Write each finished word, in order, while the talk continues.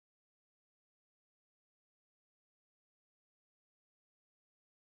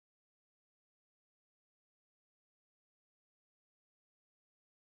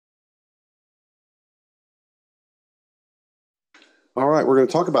All right, we're going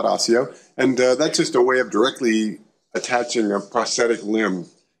to talk about osteo, and that's just a way of directly attaching a prosthetic limb.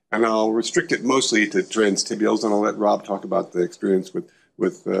 And I'll restrict it mostly to transtibials, and I'll let Rob talk about the experience with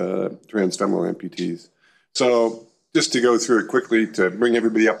transfemoral amputees. So just to go through it quickly to bring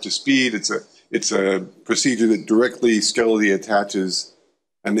everybody up to speed, it's a procedure that directly skeletally attaches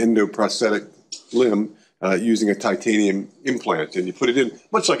an endoprosthetic limb using a titanium implant, and you put it in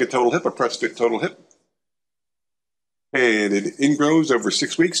much like a total hip, a press fit total hip. And it ingrows over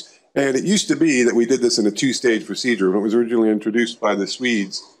 6 weeks. And it used to be that we did this in a two-stage procedure. When it was originally introduced by the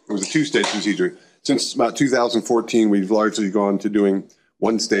Swedes, it was a two-stage procedure. Since about 2014, we've largely gone to doing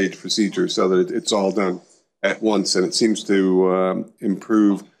one-stage procedure so that it's all done at once. And it seems to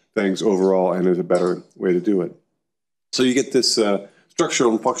improve things overall and is a better way to do it. So you get this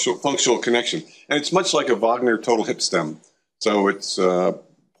structural and functional connection. And it's much like a Wagner total hip stem. So it's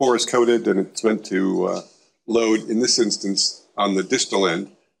porous coated, and it's meant to load, in this instance, on the distal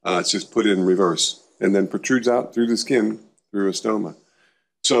end. It's just put in reverse and then protrudes out through the skin through a stoma.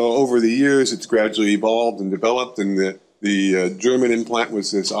 So over the years, it's gradually evolved and developed, and the German implant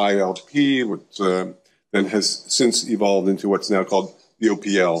was this ILP, which then has since evolved into what's now called the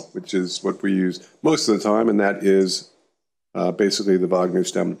OPL, which is what we use most of the time, and that is basically the Wagner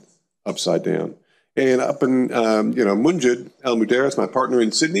stem upside down. And up in, Munjid Al-Mudaris, my partner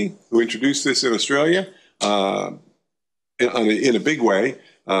in Sydney, who introduced this in Australia, in a big way,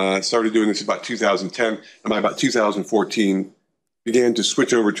 started doing this about 2010, and by about 2014 began to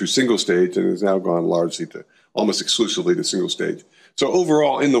switch over to single stage, and has now gone largely to almost exclusively to single stage. So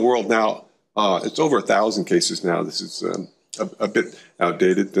overall in the world now, it's over 1,000 cases now. This is a bit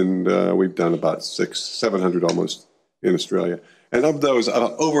outdated, and we've done about 700 almost in Australia. And of those,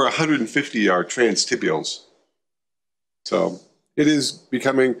 over 150 are transtibials. So it is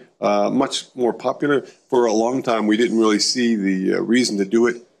becoming much more popular. For a long time, we didn't really see the reason to do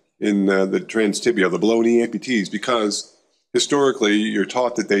it in the transtibia, the below-knee amputees, because historically you're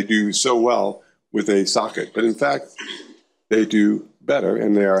taught that they do so well with a socket. But in fact, they do better,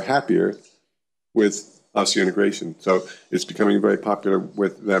 and they are happier with osseointegration. So it's becoming very popular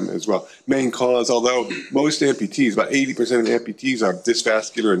with them as well. Main cause, although most amputees, about 80% of amputees are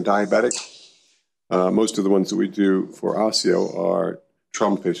dysvascular and diabetic, most of the ones that we do for osteo are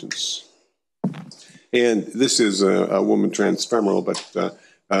trauma patients. And this is a woman transfemoral,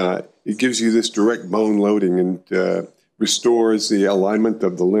 but it gives you this direct bone loading and restores the alignment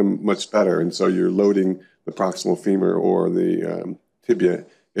of the limb much better. And so you're loading the proximal femur or the tibia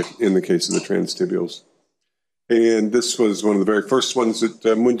in the case of the transtibials. And this was one of the very first ones that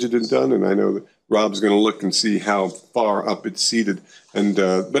Munjid had done, and I know that Rob's going to look and see how far up it's seated, and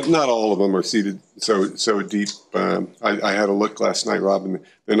but not all of them are seated so deep. I had a look last night, Rob, and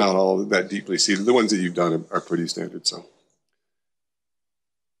they're not all that deeply seated. The ones that you've done are pretty standard. So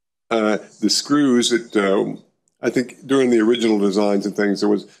the screws that I think during the original designs and things, there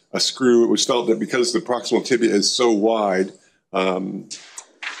was a screw. It was felt that because the proximal tibia is so wide,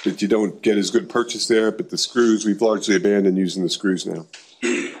 that you don't get as good purchase there, but the screws, we've largely abandoned using the screws now.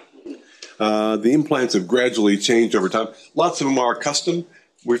 The implants have gradually changed over time. Lots of them are custom.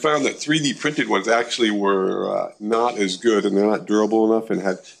 We found that 3D printed ones actually were not as good, and they're not durable enough, and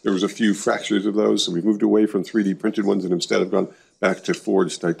there was a few fractures of those, so we moved away from 3D printed ones and instead have gone back to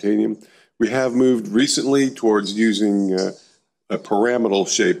forged titanium. We have moved recently towards using a pyramidal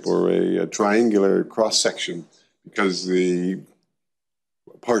shape or a triangular cross-section, because the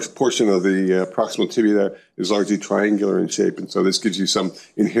portion of the proximal tibia there is largely triangular in shape, and so this gives you some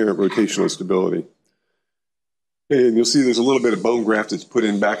inherent rotational stability. And you'll see there's a little bit of bone graft that's put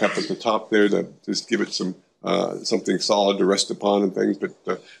in back up at the top there to just give it some something solid to rest upon and things, but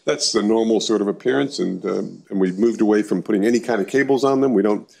that's the normal sort of appearance, and we've moved away from putting any kind of cables on them. We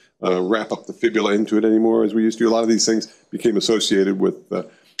don't wrap up the fibula into it anymore as we used to. A lot of these things became associated with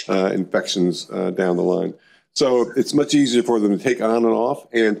infections down the line. So it's much easier for them to take on and off.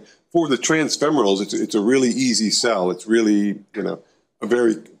 And for the transfemorals, it's a really easy sell. It's really,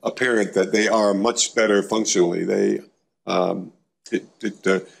 very apparent that they are much better functionally.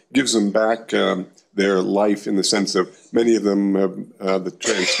 It gives them back their life in the sense of many of them, the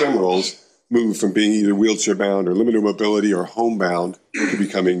transfemorals, move from being either wheelchair bound or limited mobility or homebound to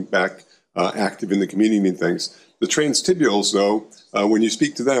becoming back active in the community and things. The transtibials, though, when you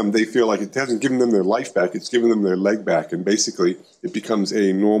speak to them, they feel like it hasn't given them their life back, it's given them their leg back, and basically it becomes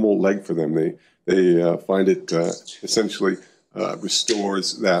a normal leg for them. They find it essentially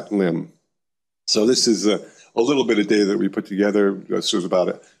restores that limb. So this is a little bit of data that we put together. This was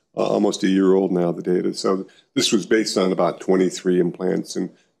almost a year old now, the data. So this was based on about 23 implants, and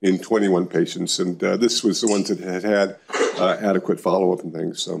in 21 patients. And this was the ones that had had adequate follow-up and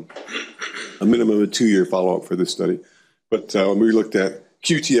things. So a minimum of a 2-year follow-up for this study. But when we looked at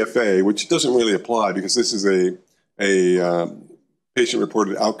QTFA, which doesn't really apply because this is a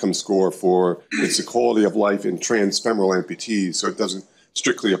patient-reported outcome score for it's the quality of life in transfemoral amputees, so it doesn't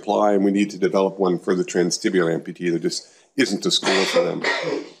strictly apply, and we need to develop one for the transtibial amputee. There just isn't a score for them.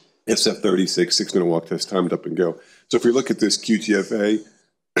 SF36, 6-minute walk test, timed up and go. So if we look at this QTFA,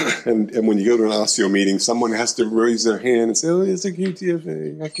 and when you go to an osteo meeting, someone has to raise their hand and say, oh, it's a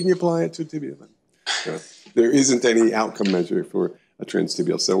QTFA. How can you apply it to tibia? There isn't any outcome measure for a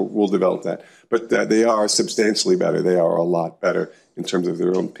transtibial, so we'll develop that. But they are substantially better. They are a lot better in terms of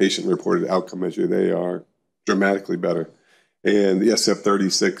their own patient-reported outcome measure. They are dramatically better. And the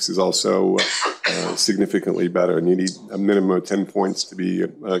SF36 is also significantly better, and you need a minimum of 10 points to be a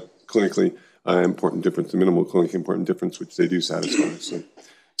clinically important difference, a minimal clinically important difference, which they do satisfy. So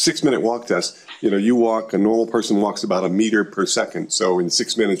 6-minute walk test, you walk, a normal person walks about 1 meter per second. So in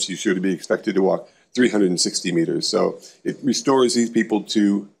 6 minutes, you should be expected to walk 360 meters. So it restores these people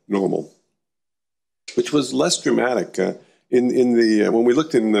to normal, which was less dramatic. When we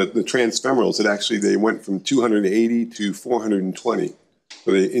looked in the transfemorals, they went from 280 to 420.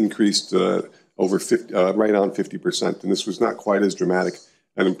 So they increased over 50, right on 50%. And this was not quite as dramatic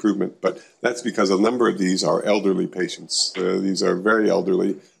an improvement, but that's because a number of these are elderly patients. These are very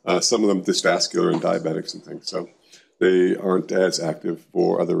elderly, some of them dysvascular and diabetics and things. So they aren't as active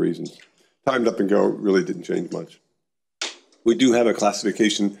for other reasons. Timed up and go really didn't change much. We do have a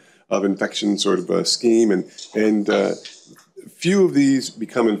classification of infection sort of a scheme, and few of these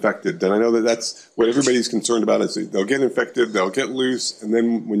become infected. And I know that that's what everybody's concerned about is they'll get infected, they'll get loose, and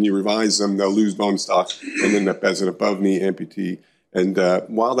then when you revise them, they'll lose bone stock and end up as an above-knee amputee. And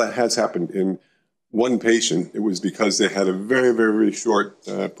while that has happened in one patient, it was because they had a very, very, very short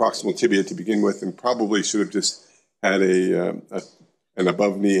proximal tibia to begin with and probably should have just had an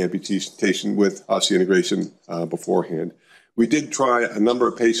above-knee amputation with osseointegration beforehand. We did try a number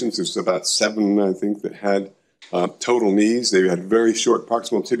of patients. There's about 7, I think, that had total knees. They had very short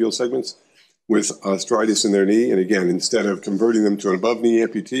proximal tibial segments with arthritis in their knee. And again, instead of converting them to an above-knee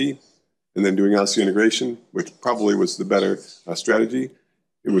amputee and then doing osseointegration, which probably was the better strategy,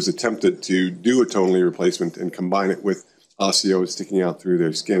 it was attempted to do a total knee replacement and combine it with osseo sticking out through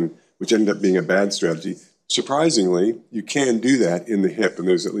their skin, which ended up being a bad strategy. Surprisingly, you can do that in the hip, and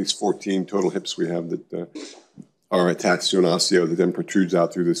there's at least 14 total hips we have that are attached to an osseo that then protrudes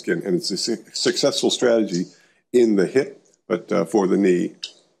out through the skin. And it's a successful strategy in the hip, but for the knee,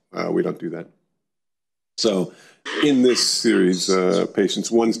 we don't do that. So in this series,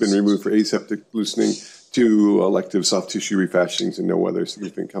 patients, one's been removed for aseptic loosening, 2 elective soft tissue refashionings, and no other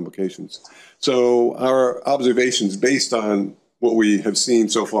significant complications. So our observations based on what we have seen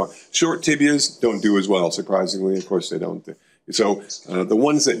so far, short tibias don't do as well, surprisingly. Of course, they don't. So the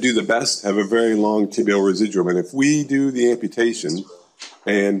ones that do the best have a very long tibial residuum. And if we do the amputation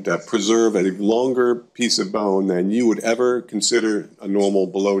and preserve a longer piece of bone than you would ever consider a normal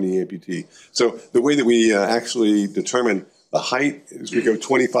below-knee amputee. So the way that we actually determine the height is we go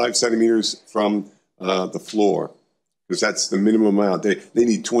 25 centimeters from the floor, because that's the minimum amount. They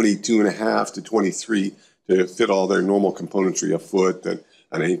need 22.5 to 23 to fit all their normal componentry, a foot, an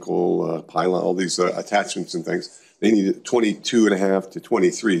ankle, pylon, all these attachments and things. They need 22.5 to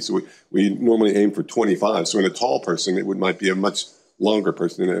 23. So we normally aim for 25. So in a tall person, it might be a much longer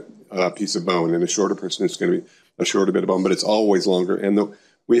person in a piece of bone. In a shorter person, it's going to be a shorter bit of bone, but it's always longer. And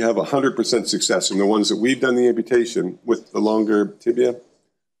we have 100% success in the ones that we've done the amputation with the longer tibia,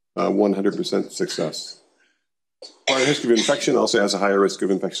 100% success. Prior history of infection also has a higher risk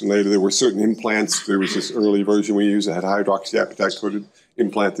of infection later. There were certain implants. There was this early version we used that had hydroxyapatite-coated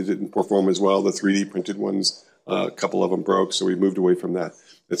implant that didn't perform as well. The 3D printed ones, a couple of them broke, so we moved away from that,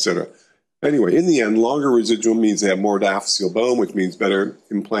 etc. Anyway, in the end, longer residual means they have more diaphyseal bone, which means better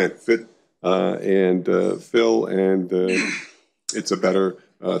implant fit and fill, and it's a better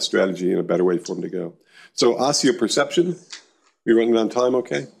strategy and a better way for them to go. So osteoperception, we running on time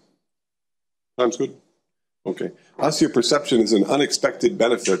okay? Time's good? Okay. Osteoperception is an unexpected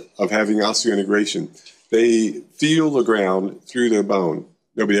benefit of having osseointegration. They feel the ground through their bone.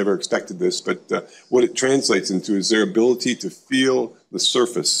 Nobody ever expected this, but what it translates into is their ability to feel the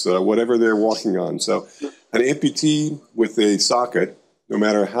surface, whatever they're walking on. So an amputee with a socket, no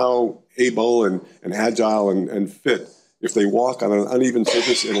matter how able and agile and fit, if they walk on an uneven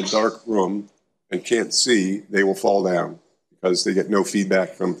surface in a dark room and can't see, they will fall down because they get no feedback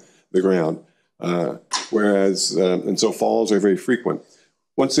from the ground. And so falls are very frequent.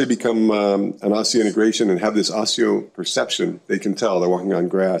 Once they become an osseointegration and have this osteoperception, they can tell they're walking on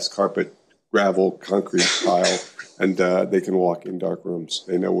grass, carpet, gravel, concrete, tile, and they can walk in dark rooms.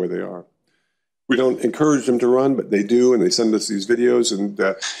 They know where they are. We don't encourage them to run, but they do, and they send us these videos,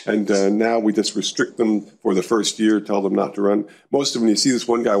 and now we just restrict them for the first year, tell them not to run. Most of them, you see this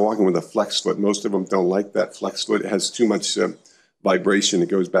one guy walking with a flex foot. Most of them don't like that flex foot. It has too much vibration. It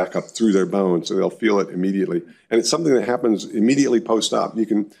goes back up through their bone, so they'll feel it immediately. And it's something that happens immediately post-op.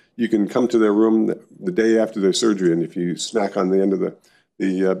 You can come to their room the day after their surgery, and if you smack on the end of the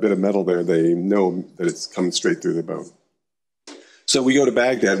bit of metal there, they know that it's coming straight through their bone. So we go to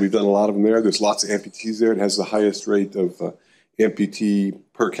Baghdad. We've done a lot of them there. There's lots of amputees there. It has the highest rate of amputee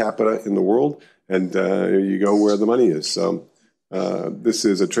per capita in the world, and you go where the money is. So this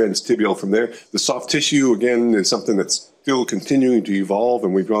is a transtibial from there. The soft tissue, again, is something that's still continuing to evolve,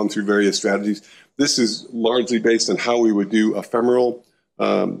 and we've gone through various strategies. This is largely based on how we would do a femoral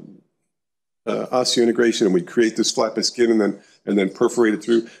osseointegration, and we create this flap of skin and then perforate it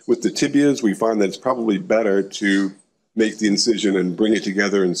through. With the tibias, we find that it's probably better to make the incision and bring it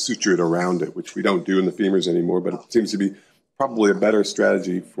together and suture it around it, which we don't do in the femurs anymore, but it seems to be probably a better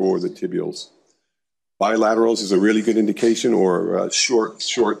strategy for the tibials. Bilaterals is a really good indication, or short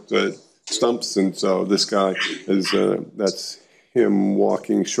stumps, and so this guy is, that's him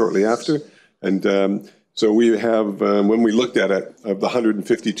walking shortly after. And so we have, when we looked at it, of the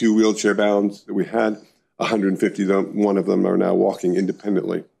 152 wheelchair bounds that we had, 151 of them are now walking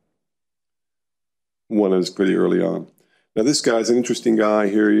independently. One is pretty early on. Now this guy's an interesting guy.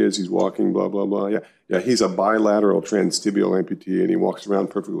 Here he is. He's walking, blah, blah, blah. Yeah, he's a bilateral transtibial amputee, and he walks around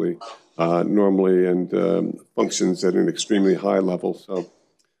perfectly normally and functions at an extremely high level. So,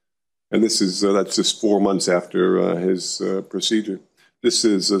 and this is, that's just 4 months after his procedure. This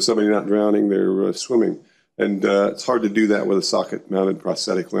is somebody not drowning. They're swimming. And it's hard to do that with a socket-mounted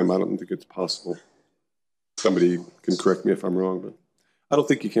prosthetic limb. I don't think it's possible. Somebody can correct me if I'm wrong, but I don't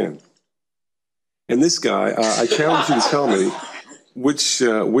think you can. And this guy, I challenge you to tell me which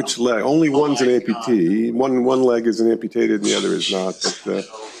leg. Only one's an amputee. One leg is an amputated and the other is not. But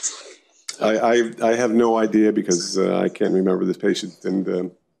I have no idea because I can't remember this patient.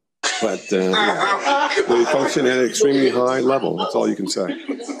 And yeah, they function at an extremely high level. That's all you can say.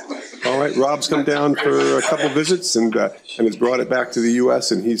 All right, Rob's come down for a couple visits and has brought it back to the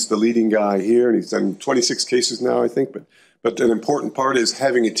U.S. and he's the leading guy here. And he's done 26 cases now, I think. But an important part is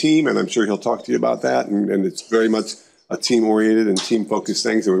having a team, and I'm sure he'll talk to you about that. And it's very much a team-oriented and team-focused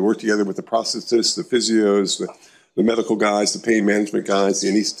things. And we work together with the prosthetists, the physios, the medical guys, the pain management guys, the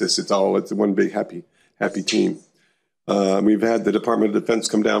anesthetists. It's one big happy team. We've had the Department of Defense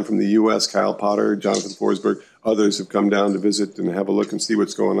come down from the U.S., Kyle Potter, Jonathan Forsberg. Others have come down to visit and have a look and see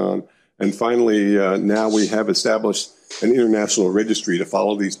what's going on. And finally, now we have established an international registry to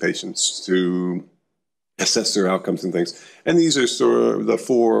follow these patients to assess their outcomes and things. And these are sort of the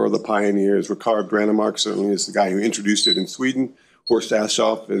four of the pioneers. Ricard Brannemark certainly is the guy who introduced it in Sweden. Horst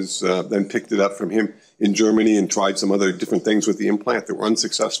Aschoff has then picked it up from him in Germany and tried some other different things with the implant that were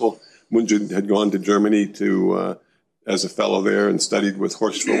unsuccessful. Munjid had gone to Germany to as a fellow there and studied with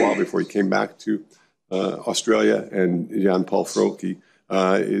Horst for a while before he came back to Australia. And Jan-Paul Frohlke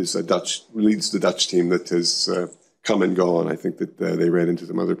leads the Dutch team that has come and gone. I think that they ran into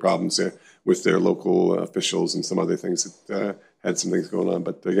some other problems there with their local officials and some other things that had some things going on.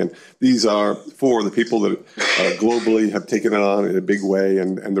 But again, these are four of the people that globally have taken it on in a big way.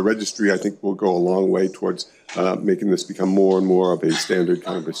 And the registry, I think, will go a long way towards making this become more and more of a standard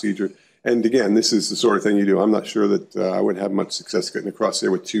kind of procedure. And again, this is the sort of thing you do. I'm not sure that I would have much success getting across there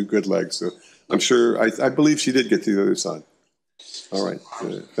with two good legs. So I'm sure, I believe she did get to the other side. All right.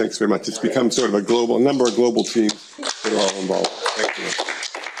 Thanks very much. It's become sort of a number of global teams that are all involved. Thank you.